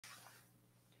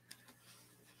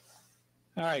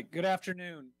All right, good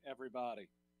afternoon, everybody.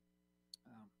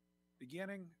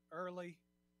 Beginning early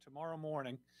tomorrow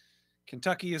morning,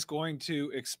 Kentucky is going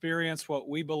to experience what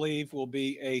we believe will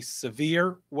be a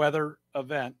severe weather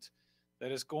event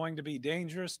that is going to be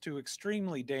dangerous to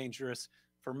extremely dangerous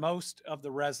for most of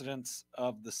the residents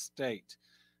of the state.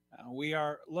 We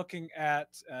are looking at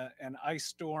an ice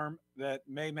storm that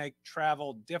may make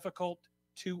travel difficult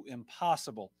to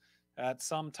impossible at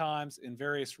some times in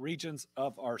various regions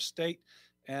of our state,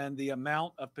 and the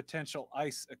amount of potential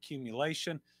ice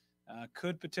accumulation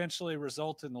could potentially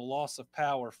result in the loss of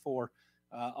power for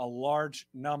a large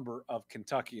number of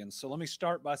Kentuckians. So let me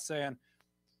start by saying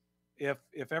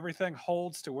if everything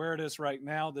holds to where it is right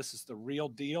now, this is the real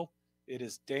deal. It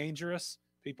is dangerous.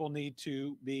 People need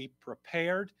to be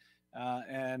prepared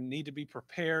and need to be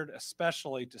prepared,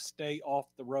 especially to stay off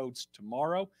the roads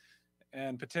tomorrow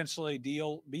and potentially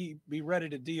be ready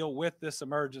to deal with this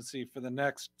emergency for the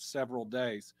next several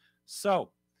days.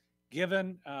 So,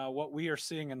 given what we are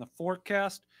seeing in the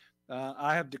forecast,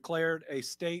 I have declared a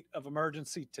state of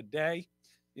emergency today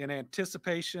in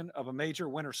anticipation of a major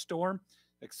winter storm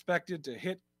expected to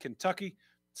hit Kentucky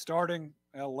starting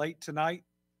late tonight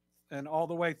and all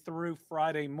the way through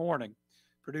Friday morning,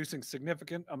 producing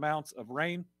significant amounts of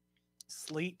rain,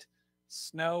 sleet,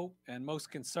 snow, and most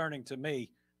concerning to me,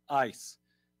 ice.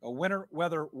 A winter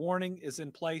weather warning is in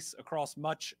place across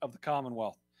much of the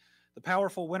Commonwealth. The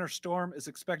powerful winter storm is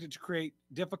expected to create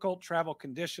difficult travel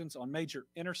conditions on major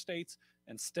interstates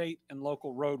and state and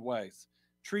local roadways.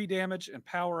 Tree damage and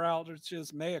power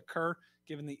outages may occur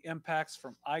given the impacts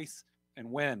from ice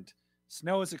and wind.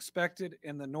 Snow is expected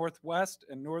in the northwest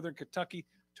and northern Kentucky,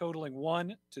 totaling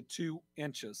 1 to 2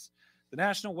 inches. The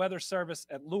National Weather Service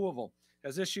at Louisville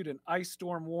has issued an ice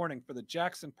storm warning for the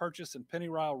Jackson, Purchase, and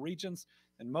Pennyrile regions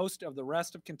and most of the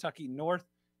rest of Kentucky north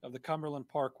of the Cumberland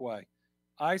Parkway.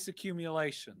 Ice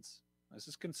accumulations, this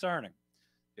is concerning.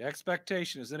 The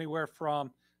expectation is anywhere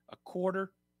from 1/4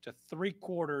 to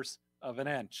 3/4 of an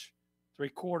inch.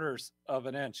 3/4 of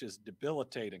an inch is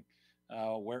debilitating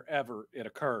wherever it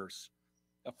occurs.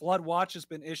 A flood watch has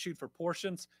been issued for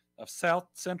portions of south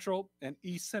central and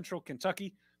east central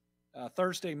Kentucky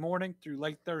Thursday morning through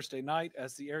late Thursday night,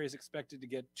 as the area is expected to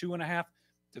get 2.5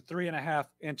 to 3.5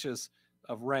 inches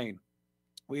of rain.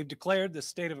 We've declared this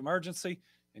state of emergency,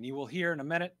 and you will hear in a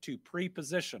minute to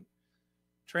pre-position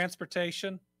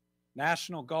transportation,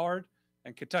 National Guard,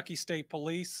 and Kentucky State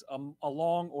Police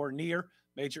along or near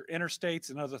major interstates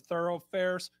and other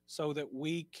thoroughfares so that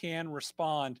we can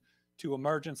respond to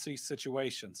emergency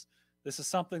situations. This is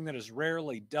something that is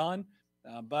rarely done,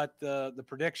 but the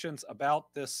predictions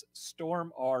about this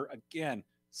storm are, again,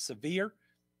 severe,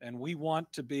 and we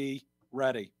want to be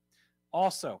ready.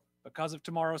 Also, because of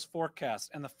tomorrow's forecast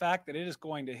and the fact that it is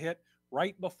going to hit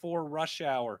right before rush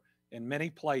hour in many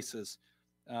places,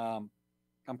 I'm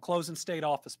closing state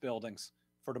office buildings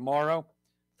for tomorrow,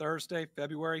 Thursday,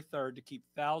 February 3rd, to keep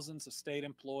thousands of state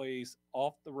employees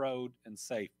off the road and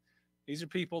safe. These are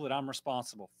people that I'm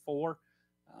responsible for.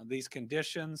 These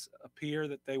conditions appear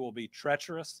that they will be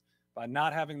treacherous. By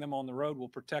not having them on the road, we'll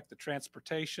protect the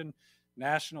transportation,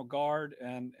 National Guard,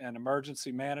 and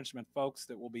emergency management folks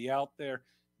that will be out there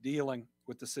dealing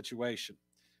with the situation.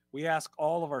 We ask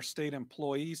all of our state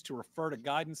employees to refer to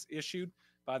guidance issued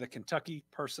by the Kentucky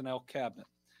Personnel Cabinet.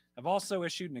 I've also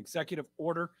issued an executive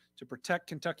order to protect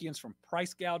Kentuckians from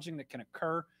price gouging that can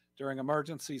occur during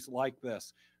emergencies like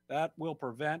this. That will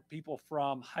prevent people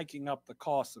from hiking up the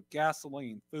costs of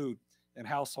gasoline, food, and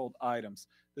household items.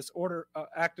 This order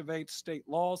activates state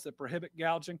laws that prohibit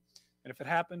gouging, and if it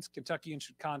happens, Kentuckians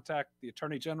should contact the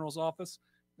Attorney General's office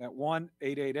at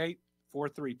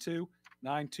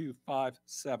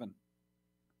 1-888-432-9257.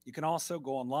 You can also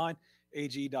go online,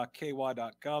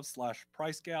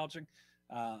 ag.ky.gov/price gouging.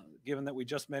 Given that we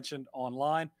just mentioned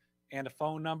online and a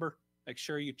phone number, make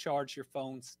sure you charge your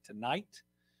phones tonight.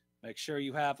 Make sure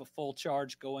you have a full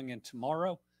charge going in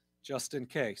tomorrow, just in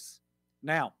case.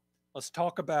 Now, let's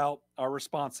talk about our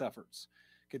response efforts.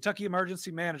 Kentucky Emergency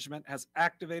Management has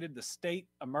activated the State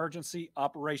Emergency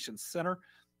Operations Center,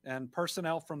 and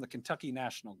personnel from the Kentucky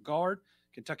National Guard,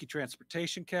 Kentucky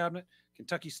Transportation Cabinet,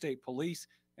 Kentucky State Police,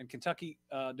 and Kentucky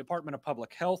Department of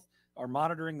Public Health are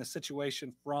monitoring the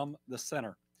situation from the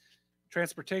center.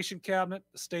 Transportation Cabinet,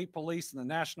 the State Police, and the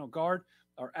National Guard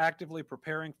are actively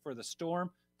preparing for the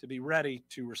storm to be ready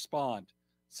to respond.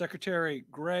 Secretary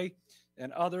Gray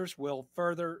and others will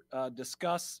further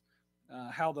discuss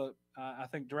I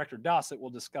think Director Dossett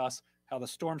will discuss how the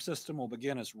storm system will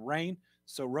begin as rain,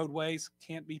 so roadways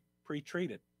can't be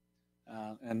pre-treated.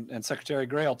 And Secretary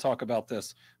Gray will talk about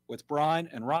this with brine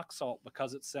and rock salt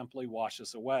because it simply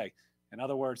washes away. In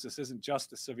other words, this isn't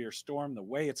just a severe storm. The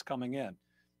way it's coming in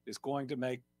is going to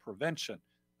make prevention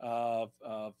of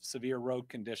severe road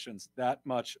conditions that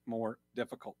much more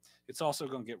difficult. It's also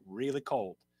going to get really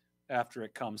cold after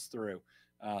it comes through.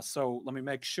 So let me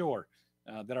make sure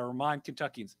that I remind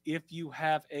Kentuckians, if you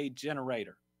have a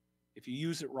generator, if you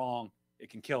use it wrong, it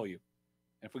can kill you.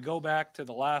 And if we go back to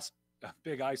the last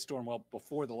big ice storm, well,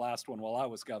 before the last one while I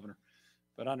was governor,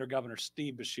 but under Governor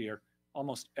Steve Beshear,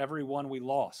 almost every one we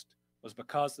lost was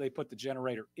because they put the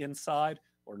generator inside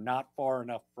or not far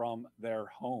enough from their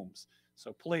homes.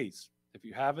 So please, if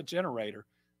you have a generator,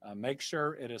 make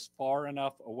sure it is far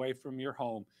enough away from your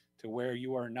home to where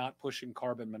you are not pushing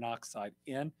carbon monoxide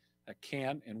in. That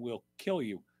can and will kill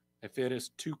you if it is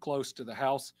too close to the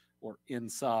house or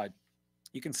inside.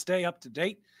 You can stay up to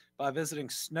date by visiting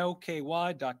snowky.ky.gov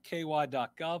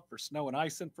for snow and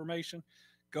ice information,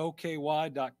 goky.ky.gov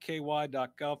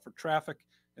for traffic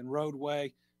and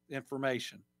roadway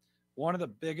information. One of the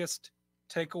biggest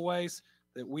takeaways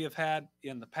that we have had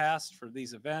in the past for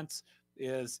these events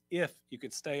is if you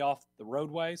could stay off the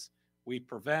roadways, we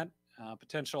prevent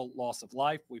potential loss of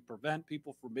life. We prevent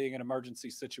people from being in emergency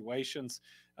situations.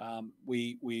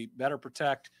 We better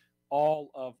protect all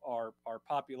of our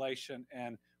population,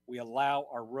 and we allow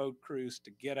our road crews to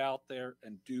get out there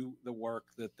and do the work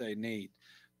that they need.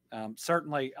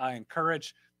 Certainly, I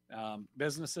encourage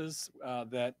businesses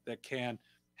that can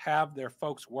have their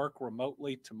folks work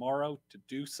remotely tomorrow to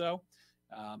do so.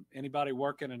 Anybody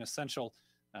working an essential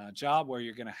job where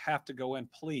you're going to have to go in,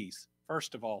 please,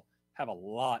 first of all, have a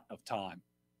lot of time,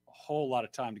 a whole lot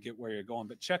of time to get where you're going,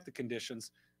 but check the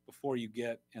conditions before you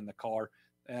get in the car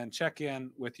and check in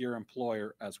with your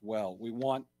employer as well. We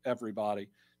want everybody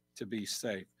to be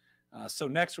safe. So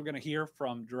next we're going to hear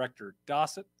from Director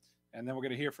Dossett, and then we're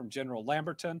going to hear from General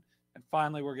Lamberton, and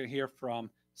finally we're going to hear from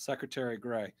Secretary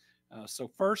Gray. So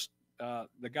first,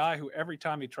 the guy who every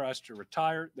time he tries to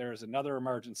retire, there is another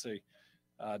emergency,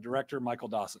 Director Michael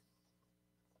Dossett.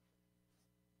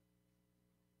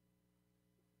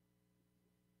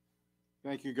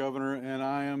 Thank you, Governor, and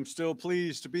I am still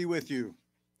pleased to be with you.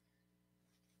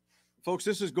 Folks,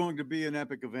 this is going to be an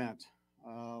epic event.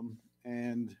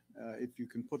 If you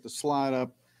can put the slide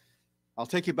up, I'll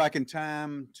take you back in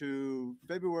time to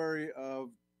February of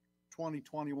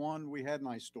 2021. We had an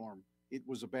ice storm. It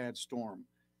was a bad storm.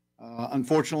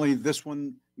 Unfortunately, this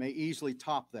one may easily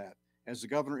top that. As the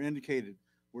governor indicated,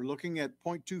 we're looking at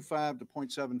 0.25 to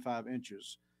 0.75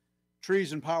 inches.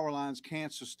 Trees and power lines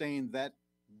can't sustain that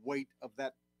weight of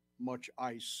that much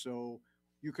ice, so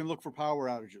you can look for power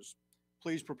outages.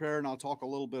 Please prepare, and I'll talk a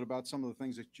little bit about some of the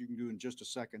things that you can do in just a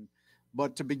second.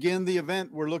 But to begin the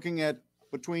event, we're looking at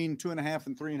between 2.5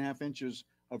 and 3.5 inches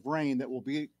of rain that will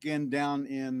begin down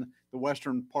in the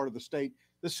western part of the state.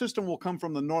 The system will come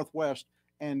from the northwest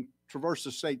and traverse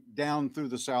the state down through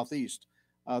the southeast.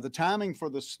 The timing for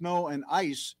the snow and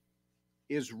ice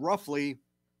is roughly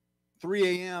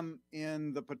 3 a.m.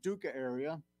 in the Paducah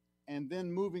area, and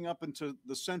then moving up into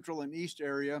the central and east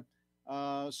area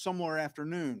somewhere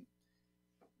afternoon.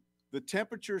 The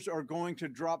temperatures are going to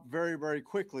drop very, very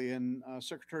quickly, and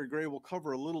Secretary Gray will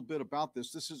cover a little bit about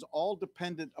this. This is all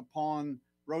dependent upon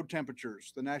road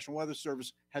temperatures. The National Weather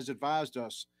Service has advised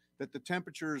us that the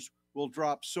temperatures will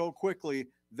drop so quickly,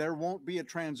 there won't be a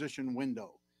transition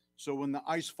window. So when the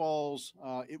ice falls,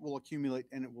 it will accumulate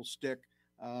and it will stick,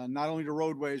 not only to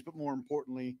roadways, but more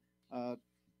importantly,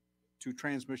 to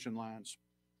transmission lines.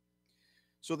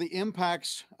 So the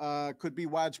impacts could be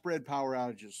widespread power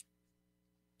outages.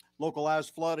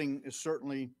 Localized flooding is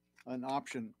certainly an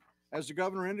option. As the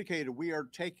governor indicated, we are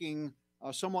taking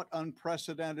somewhat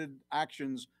unprecedented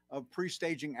actions of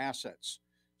pre-staging assets.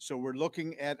 So we're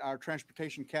looking at our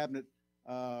transportation cabinet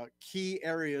key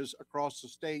areas across the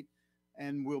state,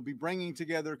 and we'll be bringing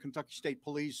together Kentucky State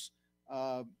Police,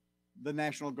 the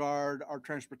National Guard, our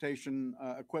transportation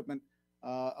equipment,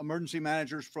 emergency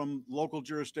managers from local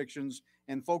jurisdictions,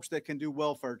 and folks that can do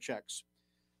welfare checks.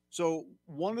 So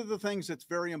one of the things that's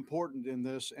very important in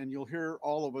this, and you'll hear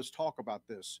all of us talk about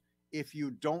this, if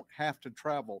you don't have to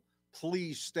travel,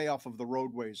 please stay off of the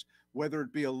roadways, whether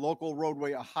it be a local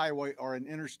roadway, a highway, or an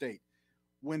interstate.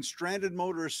 When stranded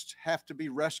motorists have to be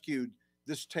rescued,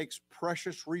 this takes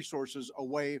precious resources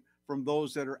away from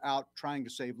those that are out trying to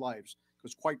save lives,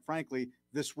 because quite frankly,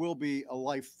 this will be a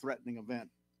life-threatening event.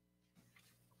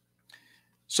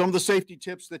 Some of the safety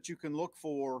tips that you can look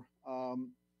for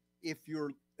if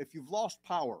you've lost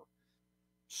power,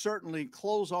 certainly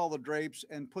close all the drapes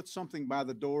and put something by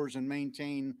the doors and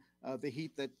maintain the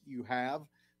heat that you have.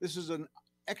 This is an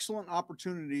excellent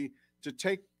opportunity to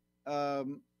take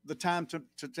the time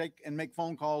to take and make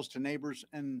phone calls to neighbors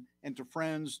and to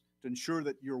friends to ensure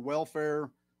that your welfare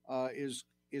is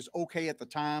okay at the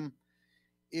time.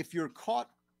 If you're caught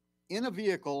in a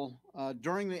vehicle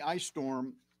during the ice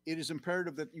storm, it is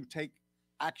imperative that you take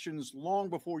actions long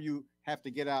before you have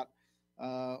to get out.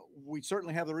 We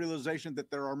certainly have the realization that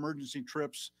there are emergency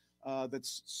trips that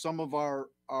some of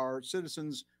our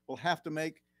citizens will have to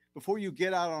make before you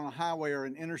get out on a highway or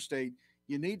an interstate.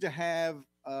 You need to have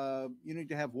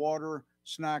water,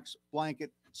 snacks,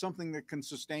 blanket, something that can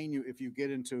sustain you if you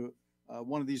get into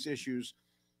one of these issues.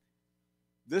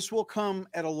 This will come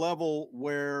at a level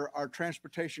where our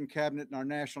transportation cabinet and our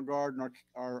National Guard and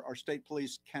our state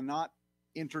police cannot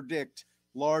interdict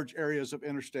large areas of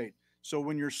interstate. So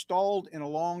when you're stalled in a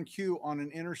long queue on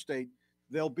an interstate,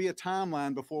 there'll be a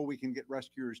timeline before we can get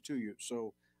rescuers to you.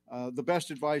 So the best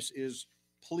advice is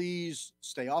please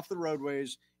stay off the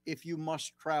roadways. If you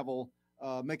must travel,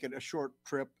 make it a short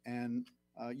trip and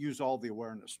use all the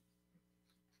awareness.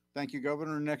 Thank you,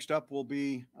 Governor. Next up will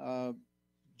be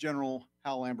General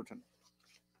Hal Lamberton.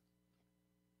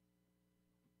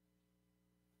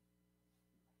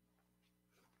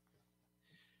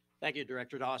 Thank you,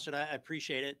 Director Dawson. I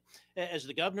appreciate it. As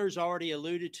the governor's already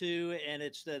alluded to, and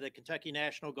it's the Kentucky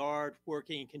National Guard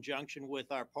working in conjunction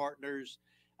with our partners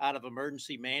out of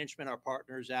emergency management, our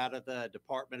partners out of the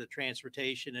Department of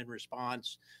Transportation in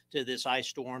response to this ice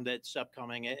storm that's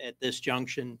upcoming at this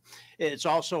junction. It's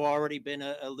also already been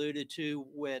alluded to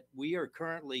what we are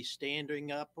currently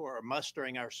standing up or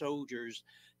mustering our soldiers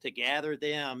to gather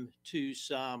them to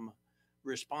some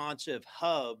responsive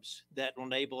hubs that will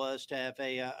enable us to have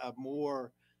a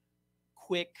more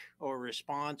quick or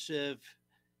responsive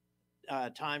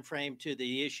time frame to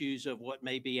the issues of what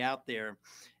may be out there.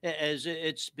 As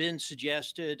it's been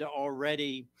suggested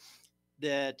already,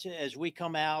 that as we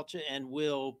come out and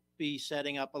we'll be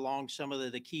setting up along some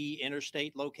of the key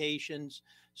interstate locations,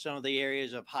 some of the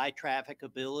areas of high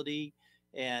trafficability,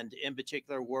 and in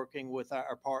particular working with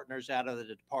our partners out of the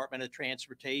Department of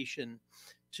Transportation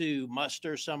to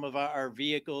muster some of our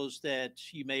vehicles that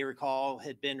you may recall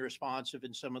had been responsive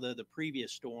in some of the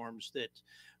previous storms that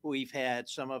we've had.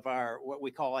 Some of our, what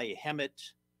we call a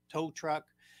Hemet tow truck.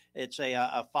 It's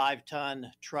a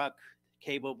 5-ton truck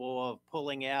capable of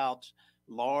pulling out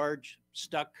large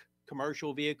stuck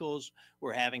commercial vehicles.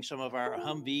 We're having some of our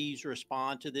Humvees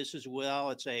respond to this as well.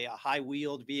 It's a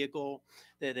high-wheeled vehicle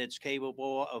that it's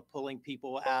capable of pulling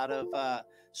people out of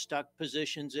stuck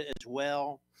positions as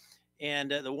well.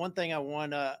 And the one thing I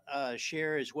want to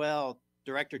share as well,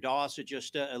 Director Dawson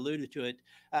just alluded to it,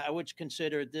 I would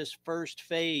consider this first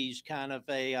phase kind of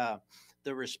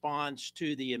the response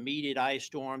to the immediate ice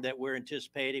storm that we're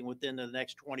anticipating within the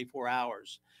next 24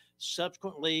 hours.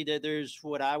 Subsequently, there's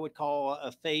what I would call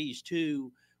a phase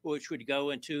 2, which would go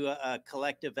into a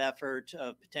collective effort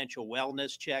of potential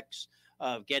wellness checks,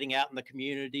 of getting out in the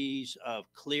communities,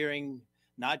 of clearing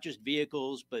not just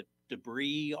vehicles, but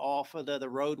debris off of the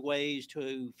roadways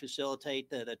to facilitate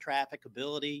the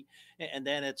trafficability. And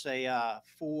then it's a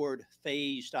forward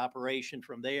phased operation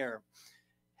from there.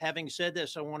 Having said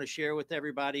this, I want to share with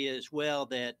everybody as well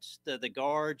that the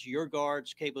guards, your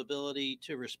guards' capability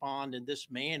to respond in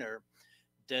this manner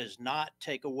does not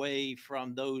take away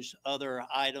from those other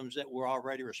items that we're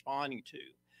already responding to.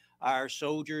 Our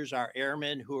soldiers, our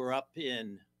airmen who are up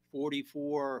in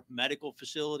 44 medical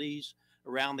facilities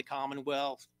around the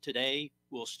Commonwealth today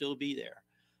will still be there.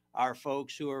 Our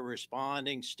folks who are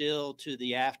responding still to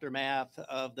the aftermath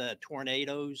of the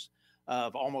tornadoes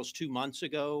of almost 2 months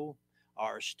ago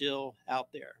are still out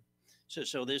there.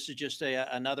 So this is just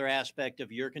another aspect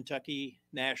of your Kentucky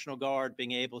National Guard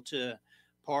being able to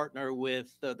partner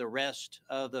with the rest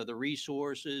of the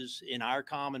resources in our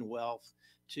Commonwealth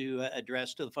to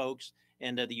address to the folks.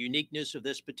 And the uniqueness of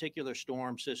this particular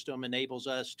storm system enables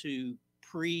us to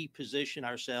pre-position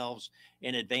ourselves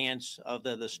in advance of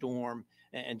the storm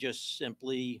and just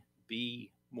simply be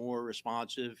more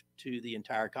responsive to the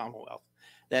entire Commonwealth.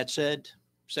 That said,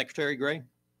 Secretary Gray.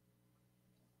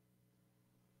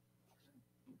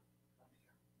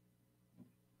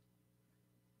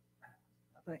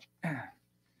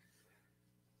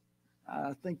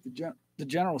 I think the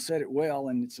general said it well,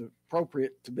 and it's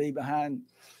appropriate to be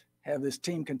have this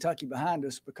Team Kentucky behind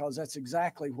us, because that's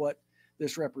exactly what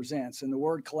this represents. And the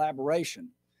word collaboration,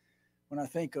 when I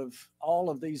think of all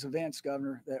of these events,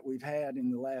 Governor, that we've had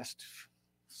in the last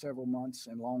several months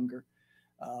and longer,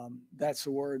 that's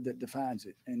the word that defines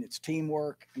it. And it's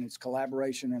teamwork and it's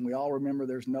collaboration. And we all remember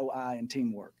there's no I in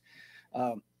teamwork.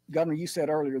 Governor, you said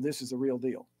earlier, this is the real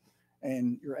deal.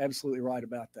 And you're absolutely right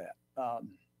about that.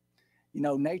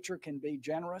 Nature can be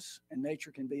generous and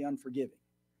nature can be unforgiving.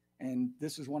 And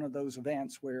this is one of those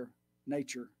events where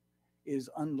nature is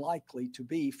unlikely to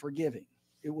be forgiving.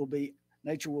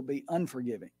 Nature will be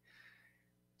unforgiving.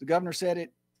 The governor said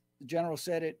it, the general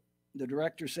said it, the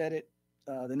director said it,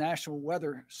 the National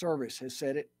Weather Service has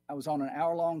said it. I was on an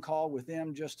hour-long call with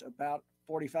them just about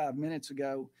 45 minutes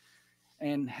ago,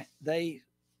 and they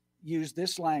used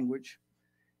this language.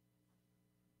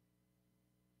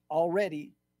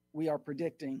 Already, we are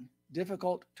predicting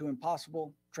difficult to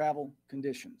impossible travel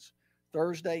conditions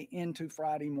Thursday into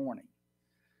Friday morning.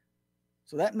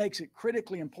 So that makes it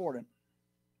critically important,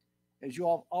 as you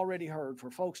all already heard,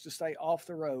 for folks to stay off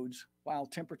the roads while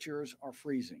temperatures are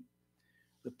freezing.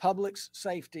 The public's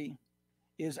safety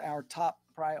is our top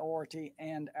priority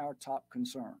and our top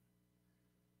concern.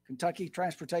 Kentucky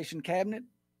Transportation Cabinet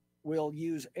will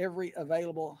use every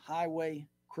available highway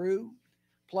crew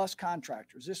plus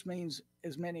contractors. This means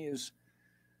as many as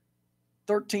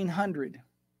 1,300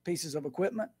 pieces of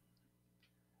equipment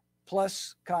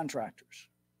plus contractors,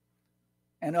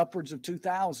 and upwards of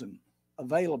 2,000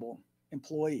 available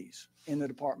employees in the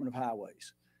Department of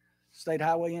Highways. State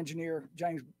Highway Engineer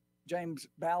James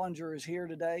Ballinger is here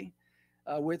today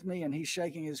with me, and he's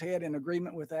shaking his head in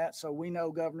agreement with that. So we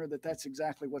know, Governor, that that's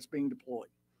exactly what's being deployed.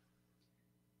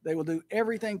 They will do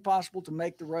everything possible to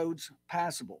make the roads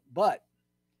passable, but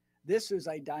this is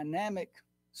a dynamic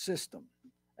system,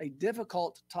 a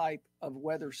difficult type of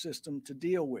weather system to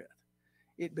deal with.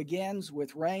 It begins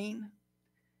with rain,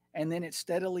 and then it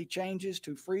steadily changes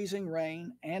to freezing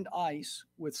rain and ice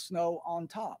with snow on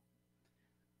top.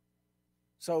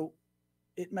 So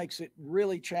it makes it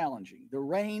really challenging. The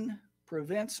rain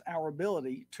prevents our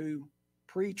ability to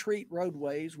pre-treat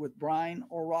roadways with brine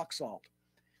or rock salt.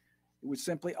 It would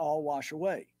simply all wash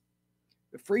away.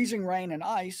 The freezing rain and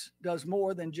ice does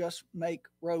more than just make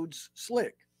roads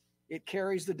slick. It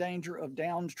carries the danger of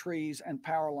downed trees and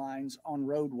power lines on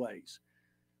roadways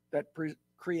that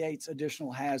creates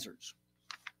additional hazards.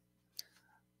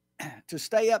 To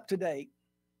stay up to date,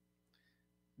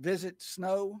 visit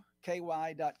snowky.ky.gov.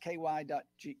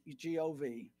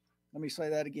 Let me say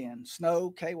that again,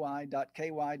 snowky.ky.gov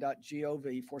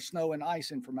for snow and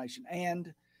ice information,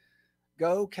 and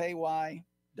goky.ky.gov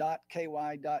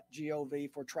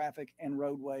for traffic and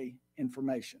roadway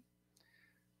information.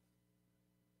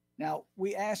 Now,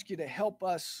 we ask you to help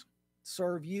us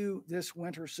serve you this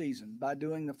winter season by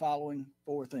doing the following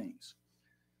 4 things.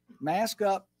 Mask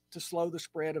up to slow the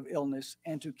spread of illness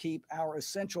and to keep our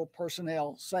essential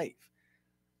personnel safe.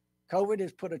 COVID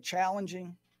has put a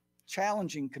challenging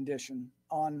condition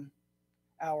on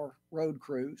our road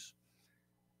crews.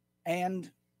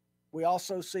 And we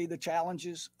also see the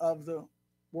challenges of the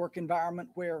work environment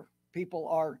where people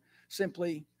are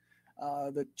simply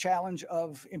the challenge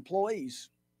of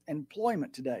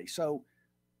employment today. So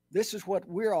this is what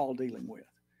we're all dealing with.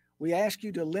 We ask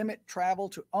you to limit travel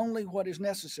to only what is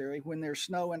necessary when there's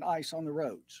snow and ice on the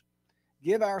roads.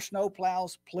 Give our snow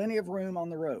plows plenty of room on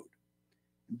the road.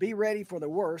 Be ready for the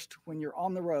worst when you're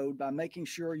on the road by making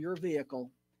sure your vehicle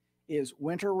is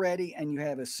winter ready and you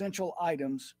have essential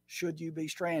items should you be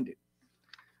stranded.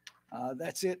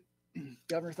 That's it.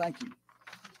 Governor, thank you.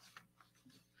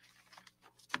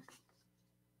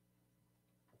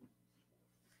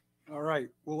 All right,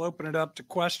 we'll open it up to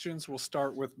questions. We'll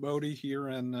start with Bodie here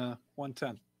in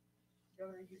 110.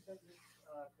 Governor, you said this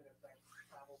could affect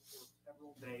travel for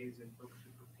several days and folks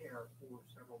should prepare for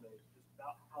several days. Just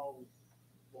about how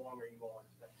long are you all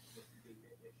expecting this to be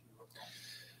an issue or problem?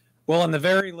 Well, in the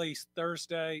very least,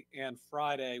 Thursday and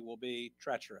Friday will be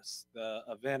treacherous. The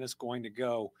event is going to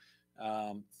go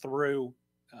through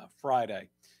Friday.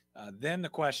 Then the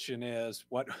question is,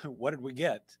 what did we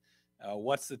get?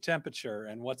 What's the temperature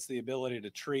and what's the ability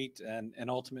to treat and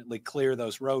ultimately clear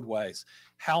those roadways?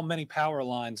 How many power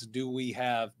lines do we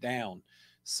have down?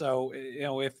 So,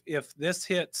 if this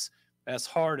hits as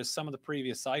hard as some of the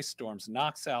previous ice storms,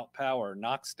 knocks out power,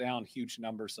 knocks down huge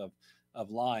numbers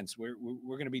of lines, we're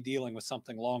going to be dealing with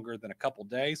something longer than a couple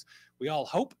days. We all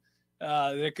hope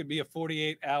it could be a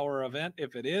 48-hour event.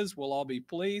 If it is, we'll all be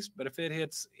pleased. But if it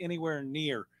hits anywhere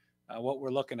near what we're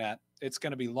looking at, it's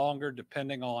going to be longer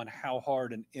depending on how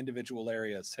hard an individual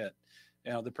area is hit.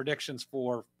 The predictions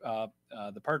for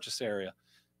the purchase area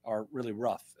are really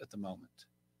rough at the moment.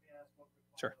 May I ask one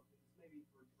quick Sure. follow-up? Maybe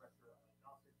for Director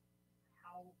Dawson,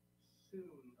 how soon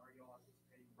are you all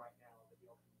anticipating right now that you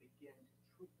all can begin to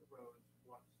treat the roads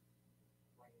once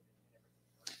rain and everything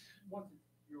starts? Once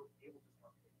you're able to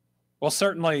start treating? Well,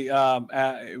 certainly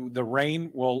the rain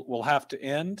will have to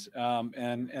end,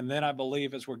 and then I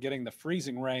believe as we're getting the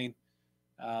freezing rain,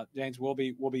 James, we'll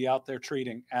be out there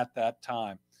treating at that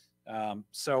time.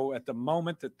 So at the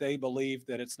moment that they believe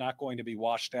that it's not going to be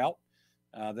washed out,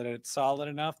 that it's solid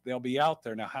enough, they'll be out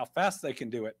there. Now, how fast they can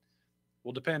do it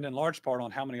will depend in large part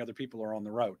on how many other people are on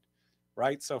the road,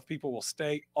 right? So if people will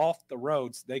stay off the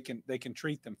roads, they can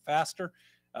treat them faster.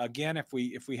 Again, if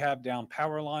we have down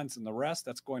power lines and the rest,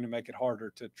 that's going to make it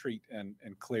harder to treat and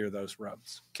clear those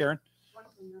roads. Karen? One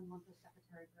for you and one for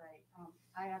Secretary Gray.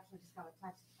 I actually just got a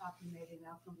text after the meeting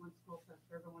now from one school says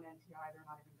they're going NTI. They're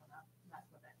not even going to mess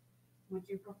with it. Would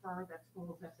you prefer that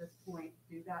schools at this point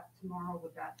do that tomorrow?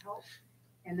 Would that help?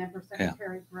 And then for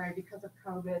Secretary Gray, because of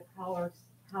COVID,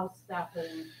 how's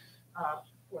staffing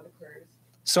for the cruise?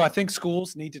 So I think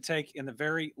schools need to take, in the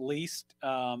very least,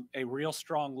 a real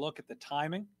strong look at the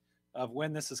timing of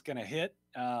when this is going to hit.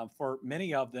 For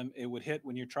many of them, it would hit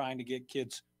when you're trying to get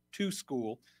kids to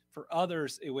school. For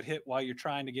others, it would hit while you're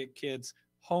trying to get kids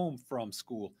home from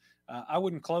school. I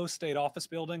wouldn't close state office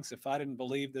buildings if I didn't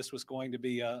believe this was going to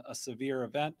be a severe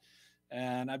event.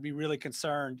 And I'd be really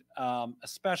concerned,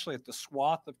 especially at the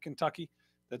swath of Kentucky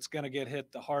that's going to get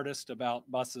hit the hardest, about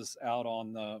buses out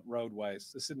on the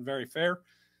roadways. This isn't very fair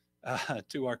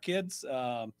to our kids,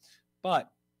 but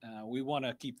we want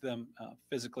to keep them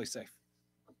physically safe.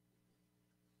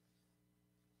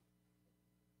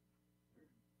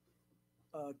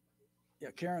 Yeah,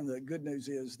 Karen, the good news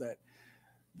is that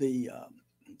the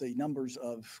numbers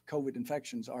of COVID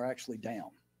infections are actually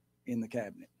down in the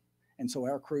cabinet. And so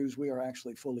our crews, we are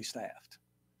actually fully staffed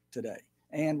today.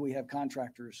 And we have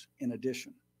contractors in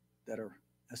addition that are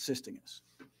assisting us.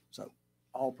 So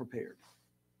all prepared.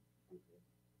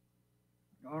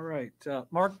 All right.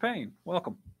 Mark Payne,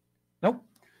 welcome. Nope.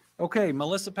 Okay,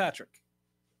 Melissa Patrick.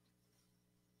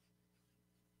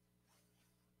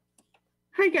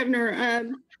 Hi,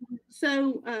 Governor.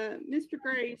 Mr.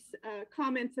 Gray's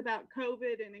comments about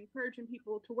COVID and encouraging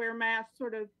people to wear masks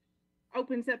sort of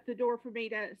opens up the door for me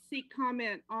to seek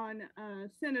comment on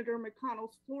Senator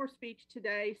McConnell's floor speech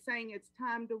today, saying it's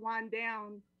time to wind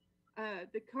down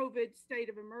the COVID state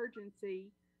of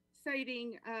emergency,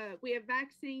 stating we have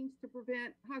vaccines to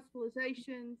prevent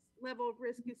hospitalizations, level of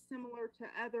risk is similar to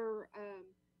other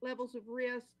levels of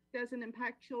risk, doesn't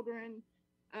impact children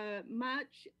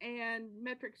much, and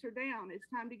metrics are down. It's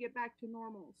time to get back to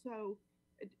normal. So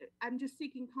I'm just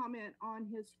seeking comment on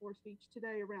his floor speech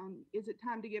today around, is it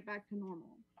time to get back to normal?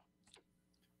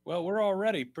 Well, we're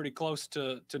already pretty close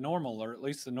to normal, or at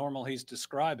least the normal he's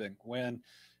describing, when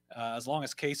as long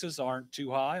as cases aren't too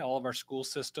high, all of our school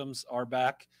systems are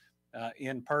back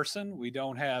in person. We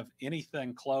don't have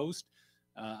anything closed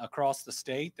across the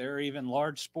state. There are even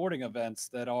large sporting events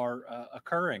that are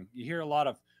occurring. You hear a lot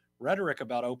of rhetoric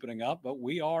about opening up, but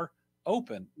we are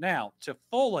open. Now, to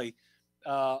fully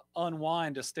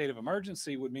unwind a state of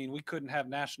emergency would mean we couldn't have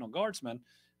National Guardsmen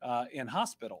in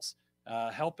hospitals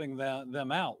helping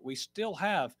them out. We still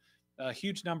have a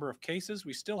huge number of cases.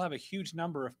 We still have a huge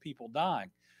number of people dying.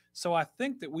 So I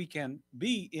think that we can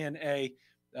be in a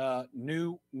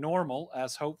new normal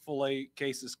as hopefully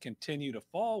cases continue to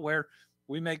fall, where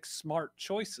we make smart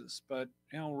choices. But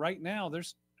right now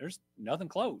there's nothing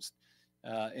closed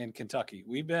in Kentucky.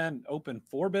 We've been open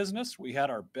for business. We had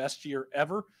our best year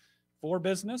ever for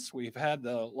business. We've had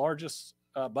the largest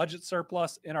budget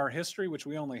surplus in our history, which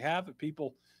we only have if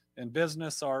people in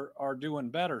business are doing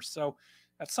better. So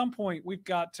at some point, we've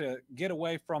got to get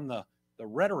away from the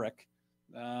rhetoric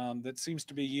that seems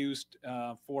to be used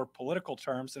for political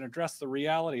terms and address the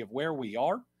reality of where we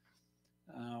are,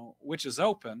 which is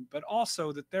open, but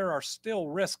also that there are still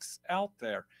risks out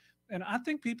there. And I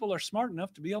think people are smart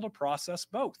enough to be able to process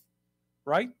both,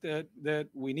 right? That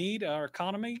we need our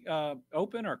economy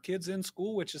open, our kids in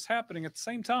school, which is happening at the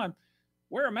same time.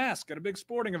 Wear a mask at a big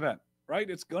sporting event, right?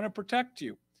 It's going to protect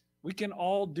you. We can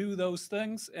all do those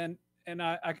things. And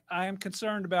I am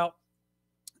concerned about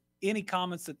any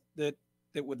comments that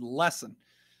would lessen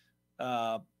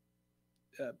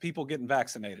people getting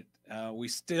vaccinated. We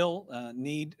still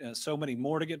need so many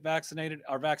more to get vaccinated.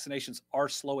 Our vaccinations are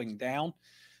slowing down,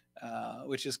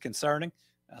 which is concerning.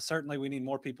 Certainly, we need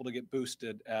more people to get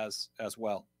boosted as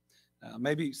well.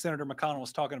 Maybe Senator McConnell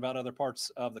was talking about other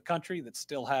parts of the country that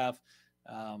still have,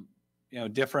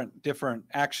 different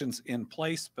actions in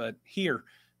place. But here,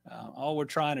 all we're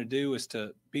trying to do is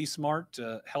to be smart,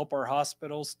 to help our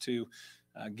hospitals, to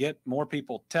get more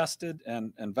people tested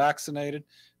and vaccinated.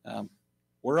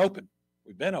 We're open.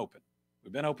 We've been open.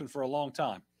 We've been open for a long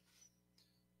time.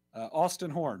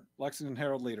 Austin Horn, Lexington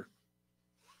Herald Leader.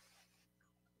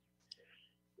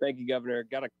 Thank you, Governor.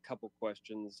 Got a couple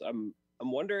questions. I'm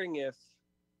wondering if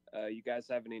you guys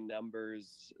have any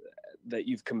numbers that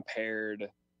you've compared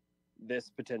this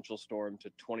potential storm to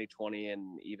 2020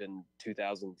 and even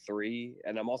 2003.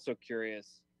 And I'm also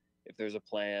curious if there's a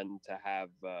plan to have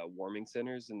warming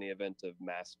centers in the event of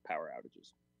mass power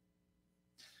outages.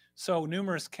 So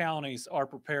numerous counties are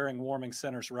preparing warming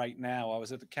centers right now. I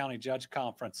was at the county judge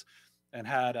conference and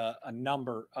had a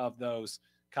number of those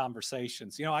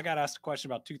conversations. You know, I got asked a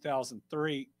question about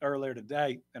 2003 earlier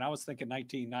today, and I was thinking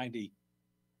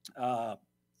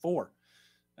 1994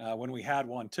 when we had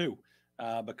one too,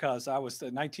 because I was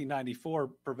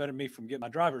 1994 prevented me from getting my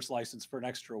driver's license for an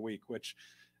extra week, which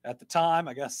at the time,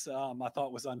 I guess I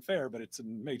thought was unfair, but it's a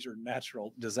major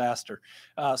natural disaster.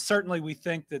 Certainly, we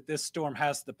think that this storm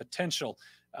has the potential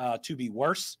to be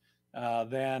worse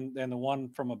than the one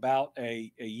from about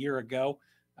a year ago.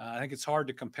 I think it's hard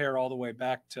to compare all the way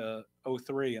back to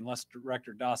 03 unless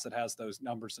Director Dossett has those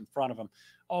numbers in front of him.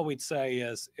 All we'd say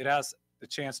is it has the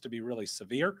chance to be really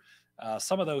severe.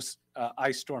 Some of those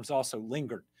ice storms also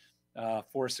lingered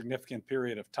for a significant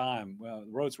period of time. Well,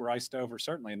 the roads were iced over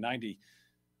certainly in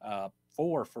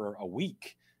 94 for a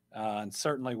week. And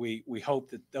certainly we hope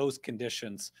that those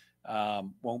conditions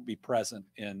won't be present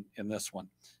in this one.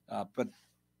 But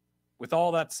with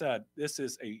all that said, this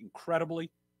is an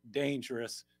incredibly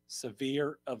dangerous,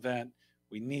 severe event.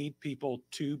 We need people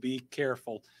to be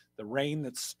careful. The rain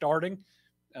that's starting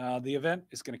the event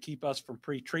is going to keep us from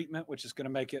pre-treatment, which is going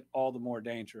to make it all the more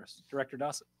dangerous. Director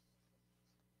Dossett,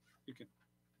 you can.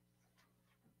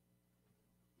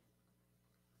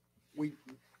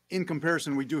 In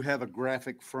comparison, we do have a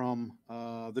graphic from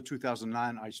the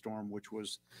 2009 ice storm, which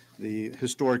was the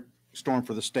historic storm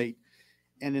for the state.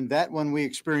 And in that one, we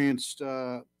experienced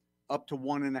up to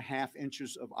 1.5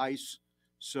 inches of ice.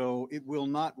 So it will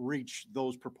not reach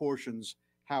those proportions.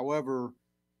 However,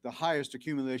 the highest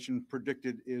accumulation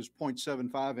predicted is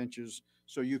 0.75 inches.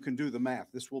 So you can do the math.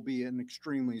 This will be an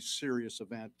extremely serious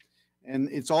event. And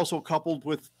it's also coupled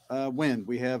with wind.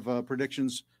 We have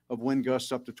predictions of wind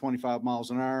gusts up to 25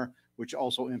 miles an hour, which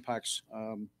also impacts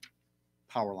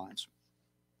power lines.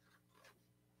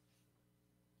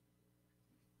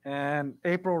 And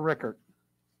April Rickert.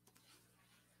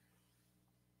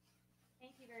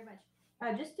 Thank you very much.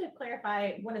 Just to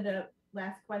clarify one of the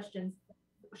last questions,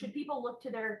 should people look to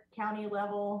their county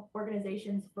level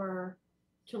organizations to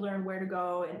learn where to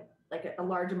go in like a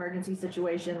large emergency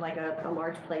situation, like a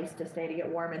large place to stay to get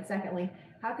warm? And secondly,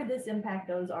 how could this impact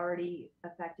those already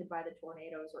affected by the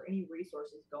tornadoes, or any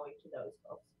resources going to those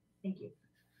folks? Thank you.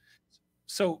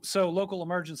 So local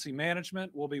emergency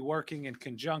management will be working in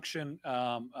conjunction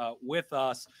with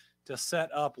us to set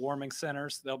up warming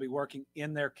centers. They'll be working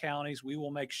in their counties. We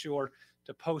will make sure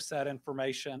to post that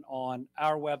information on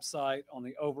our website, on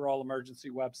the overall emergency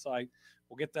website.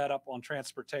 We'll get that up on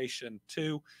transportation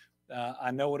too.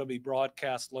 I know it'll be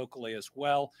broadcast locally as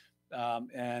well.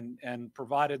 And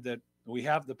provided that we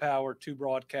have the power to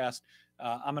broadcast,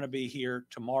 I'm going to be here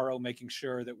tomorrow making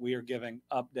sure that we are giving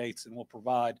updates, and we'll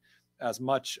provide as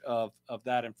much of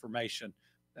that information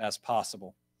as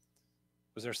possible.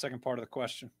 Was there a second part of the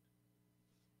question?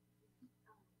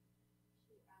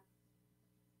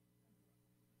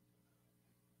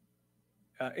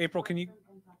 April, can you?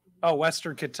 Oh,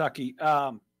 Western Kentucky.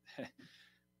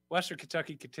 Western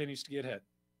Kentucky continues to get hit.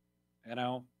 You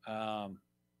know,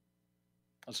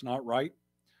 that's not right.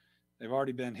 They've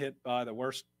already been hit by the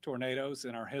worst tornadoes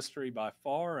in our history by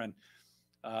far, and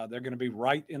they're going to be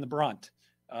right in the brunt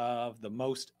of the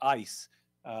most ice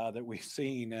that we've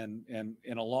seen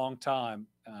in a long time.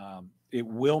 It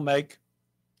will make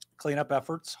cleanup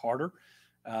efforts harder.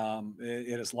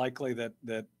 It is likely that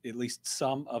at least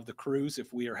some of the crews,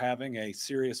 if we are having a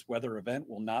serious weather event,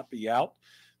 will not be out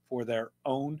for their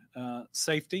own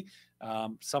safety.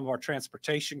 Some of our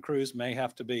transportation crews may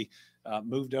have to be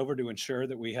moved over to ensure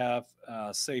that we have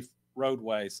safe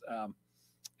roadways.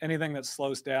 Anything that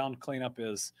slows down cleanup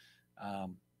is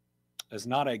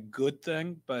not a good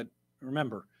thing, but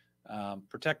remember,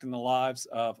 protecting the lives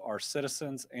of our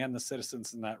citizens and the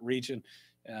citizens in that region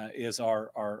is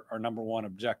our number one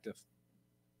objective.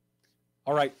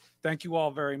 All right. Thank you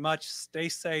all very much. Stay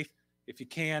safe. If you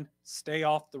can, stay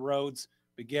off the roads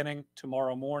beginning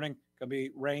tomorrow morning. Going to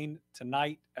be rain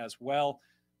tonight as well.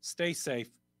 Stay safe.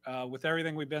 With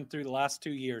everything we've been through the last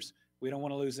 2 years, we don't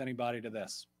want to lose anybody to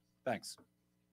this. Thanks.